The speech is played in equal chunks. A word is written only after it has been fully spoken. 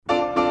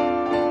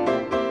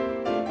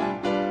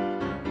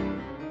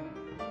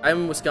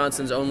I'm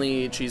Wisconsin's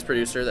only cheese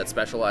producer that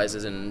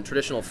specializes in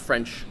traditional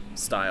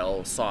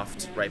French-style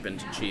soft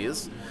ripened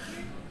cheese.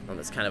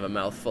 That's kind of a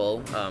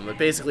mouthful, but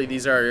basically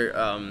these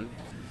are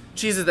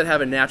cheeses that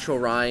have a natural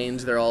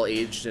rind. They're all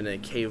aged in a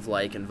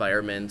cave-like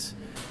environment,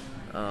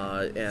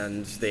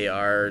 and they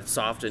are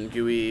soft and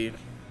gooey.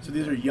 So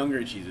these are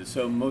younger cheeses.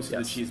 So most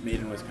of the cheese made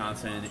in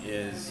Wisconsin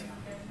is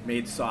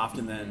made soft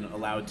and then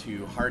allowed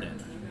to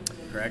harden,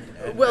 correct?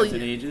 As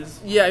it ages?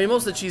 Yeah, I mean,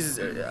 most of the cheese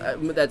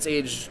that's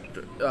aged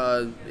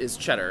is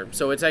cheddar,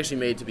 so it's actually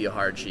made to be a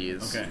hard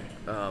cheese. Okay.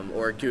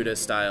 Or Gouda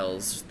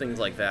styles, things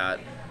like that.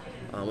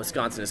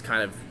 Wisconsin is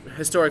kind of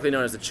historically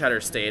known as the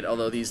cheddar state,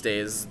 although these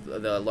days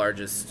the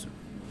largest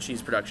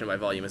cheese production by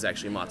volume is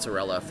actually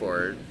mozzarella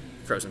for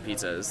frozen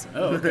pizzas.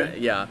 Oh, okay.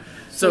 Yeah.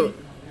 So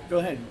go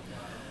ahead.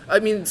 I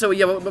mean, so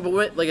yeah,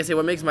 but like I say,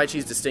 what makes my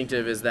cheese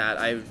distinctive is that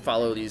I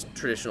follow these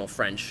traditional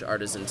French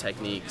artisan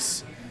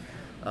techniques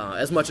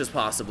as much as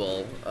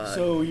possible.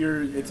 So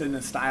it's in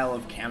the style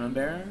of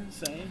camembert,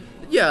 say?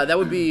 Yeah, that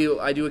would be,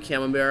 I do a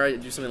camembert, I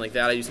do something like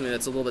that. I do something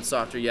that's a little bit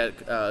softer yet.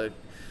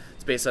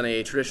 It's based on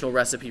a traditional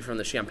recipe from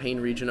the Champagne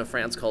region of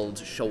France called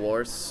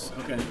Chauors.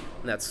 Okay. And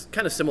that's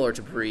kind of similar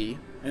to Brie.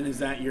 And is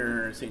that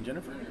your St.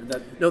 Jennifer?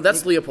 No,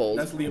 that's Leopold.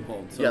 That's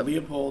Leopold. So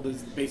Leopold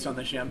is based on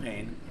the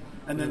Champagne.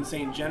 And then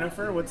St.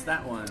 Jennifer, what's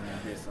that one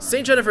based on?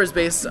 St. Jennifer is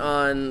based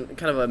on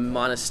kind of a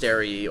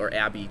monastery or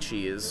abbey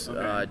cheese.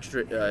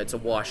 Okay. It's a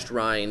washed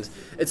rind.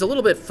 It's a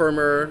little bit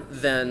firmer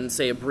than,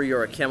 say, a Brie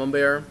or a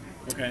camembert.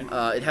 Okay.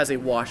 It has a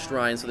washed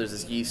rind, so there's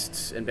this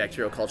yeast and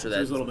bacterial culture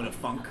there's a little bit of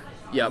funk.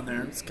 Yep,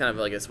 there. it's kind of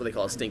like what they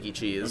call a stinky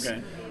cheese.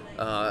 Okay.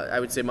 I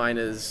would say mine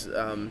is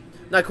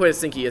not quite as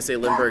stinky as, say,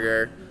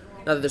 Limburger.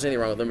 Not that there's anything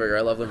wrong with Limburger.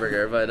 I love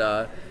Limburger,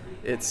 but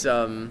it's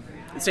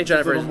St. Jennifer.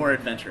 It's a little more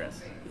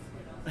adventurous.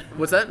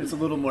 What's that? It's a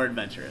little more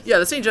adventurous. Yeah,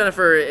 the St.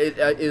 Jennifer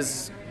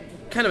is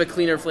kind of a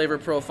cleaner flavor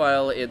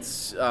profile.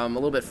 It's a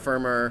little bit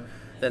firmer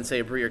than, say,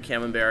 a Brie or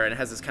Camembert, and it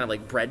has this kind of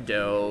like bread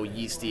dough,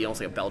 yeasty, almost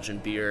like a Belgian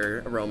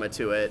beer aroma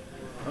to it.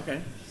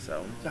 Okay.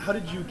 So how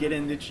did you get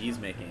into cheese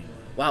making?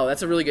 Wow,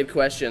 that's a really good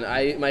question.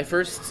 My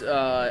first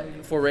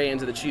foray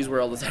into the cheese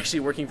world was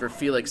actually working for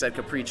Felix at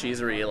Capri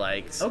Cheesery,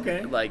 like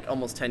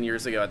almost 10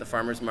 years ago at the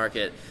farmers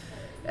market.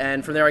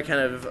 And from there, I kind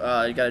of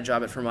got a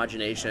job at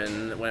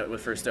Fermogenation when it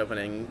was first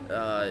opening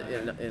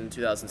in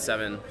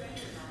 2007.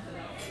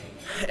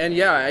 And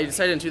yeah, I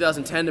decided in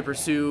 2010 to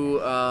pursue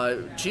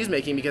cheese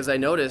making because I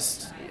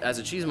noticed as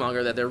a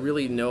cheesemonger that there are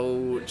really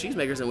no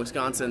cheesemakers in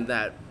Wisconsin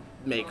that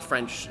make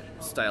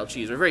French-style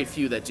cheese. There are very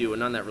few that do, and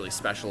none that really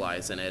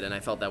specialize in it. And I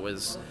felt that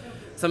was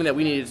something that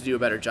we needed to do a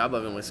better job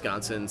of in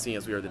Wisconsin, seeing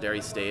as we were the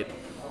dairy state.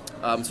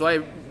 So I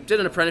did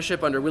an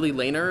apprenticeship under Willie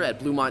Lehner at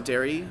Bluemont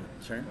Dairy.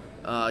 Sure.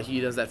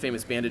 He does that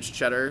famous bandaged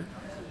cheddar.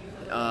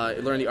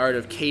 Learned the art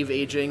of cave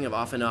aging, of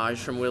affinage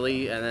from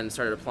Willie, and then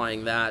started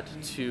applying that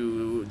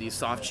to the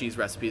soft cheese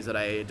recipes that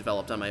I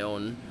developed on my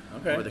own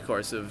over the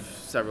course of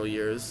several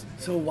years.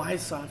 So why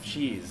soft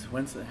cheese?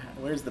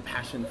 Where's the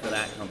passion for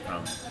that come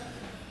from?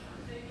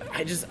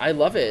 I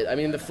love it. I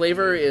mean, the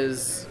flavor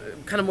is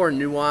kind of more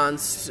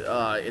nuanced.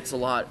 It's a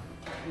lot.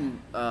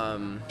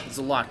 There's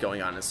a lot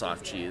going on in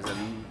soft cheese,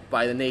 and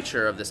by the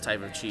nature of this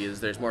type of cheese,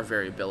 there's more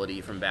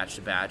variability from batch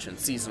to batch, and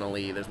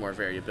seasonally, there's more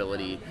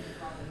variability.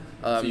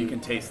 So you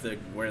can taste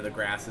where the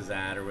grass is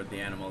at, or what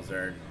the animals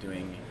are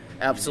doing.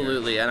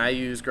 Absolutely, and I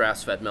use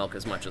grass-fed milk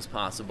as much as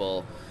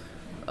possible,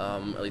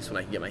 at least when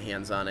I can get my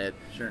hands on it.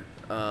 Sure.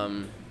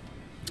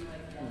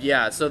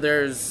 Yeah, so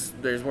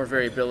there's more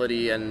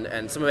variability,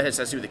 and some of it has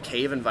to do with the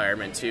cave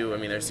environment too. I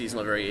mean, there's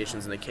seasonal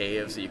variations in the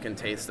cave, so you can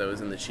taste those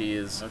in the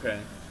cheese. Okay.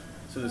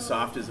 So the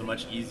soft is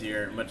much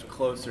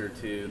closer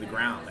to the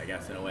ground, I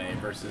guess, in a way,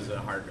 versus a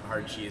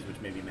hard cheese, which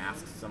maybe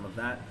masks some of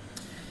that.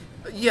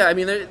 Yeah, I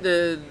mean,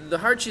 the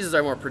hard cheeses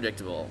are more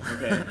predictable,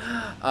 okay,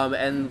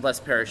 and less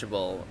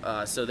perishable.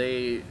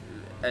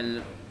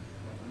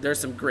 There's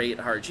some great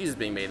hard cheeses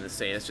being made in the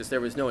state. It's just there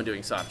was no one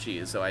doing soft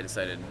cheese, so I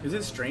decided. Is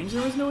it strange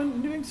there was no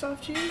one doing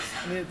soft cheese?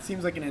 I mean, it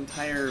seems like an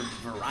entire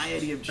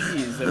variety of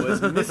cheese that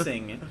was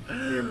missing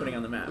that you're putting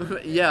on the map.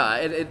 Yeah,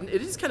 it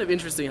is kind of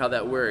interesting how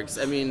that works.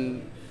 I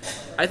mean,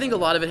 I think a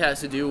lot of it has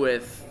to do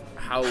with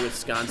how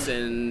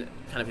Wisconsin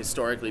kind of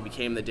historically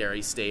became the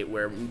dairy state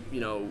where,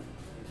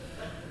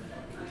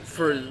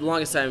 for the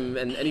longest time,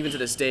 and even to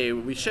this day,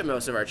 we ship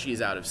most of our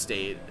cheese out of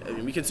state. I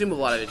mean, we consume a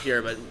lot of it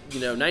here, but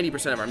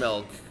 90% of our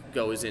milk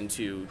goes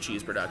into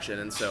cheese production,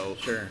 and so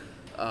sure.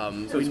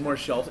 So it's more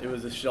shelf. It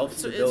was a shelf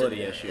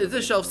stability issue. It's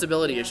a shelf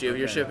stability issue. Okay. If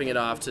you're shipping it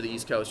off to the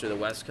East Coast or the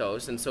West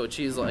Coast, and so a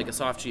cheese like a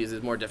soft cheese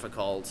is more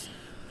difficult.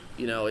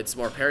 It's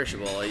more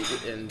perishable,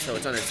 and so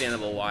it's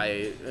understandable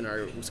why in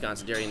our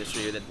Wisconsin dairy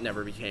industry that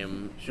never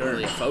became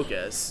really a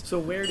focus. So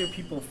where do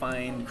people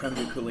find creme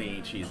de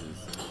coulis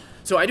cheeses?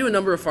 So So I do a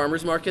number of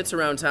farmers markets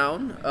around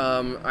town.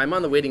 I'm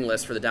on the waiting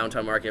list for the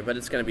downtown market, but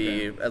it's going to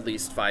be at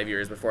least 5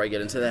 years before I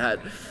get into that.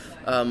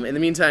 In the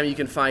meantime, you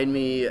can find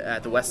me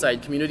at the West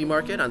Side Community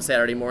Market on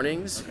Saturday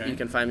mornings. You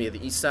can find me at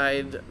the East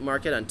Side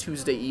Market on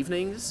Tuesday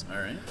evenings. All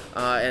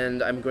right.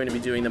 And I'm going to be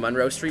doing the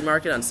Monroe Street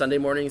Market on Sunday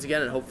mornings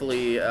again, and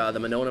hopefully the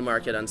Monona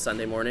Market on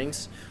Sunday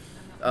mornings.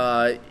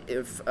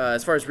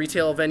 As far as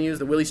retail venues,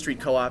 the Willie Street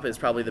Co-op is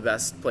probably the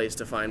best place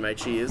to find my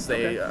cheese.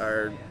 They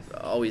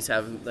always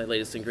have the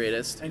latest and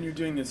greatest. And you're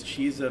doing this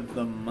Cheese of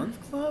the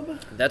Month Club?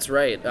 That's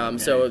right.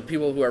 So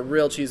people who are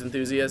real cheese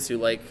enthusiasts who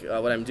like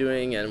what I'm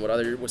doing and what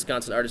other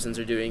Wisconsin artisans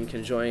are doing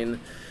can join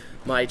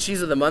my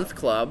Cheese of the Month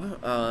Club.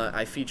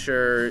 I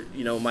feature,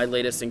 my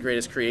latest and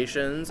greatest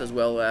creations, as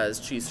well as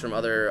cheese from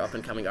other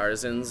up-and-coming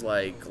artisans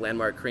like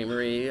Landmark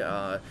Creamery,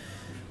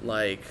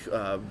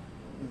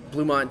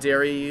 Bluemont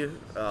Dairy,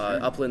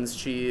 Uplands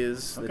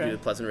Cheese, they do the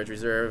Pleasant Ridge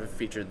Reserve. I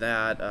featured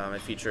that. I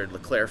featured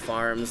LeClaire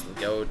Farms, the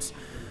goat.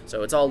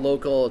 So it's all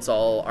local, it's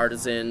all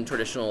artisan,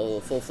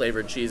 traditional,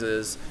 full-flavored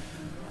cheeses.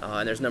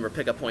 And there's a number of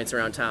pickup points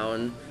around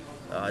town.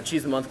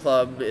 Cheese of the Month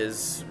Club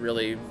is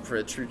really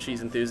for true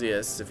cheese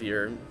enthusiasts. If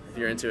you're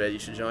into it, you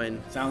should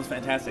join. Sounds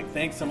fantastic.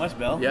 Thanks so much,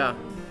 Bill. Yeah.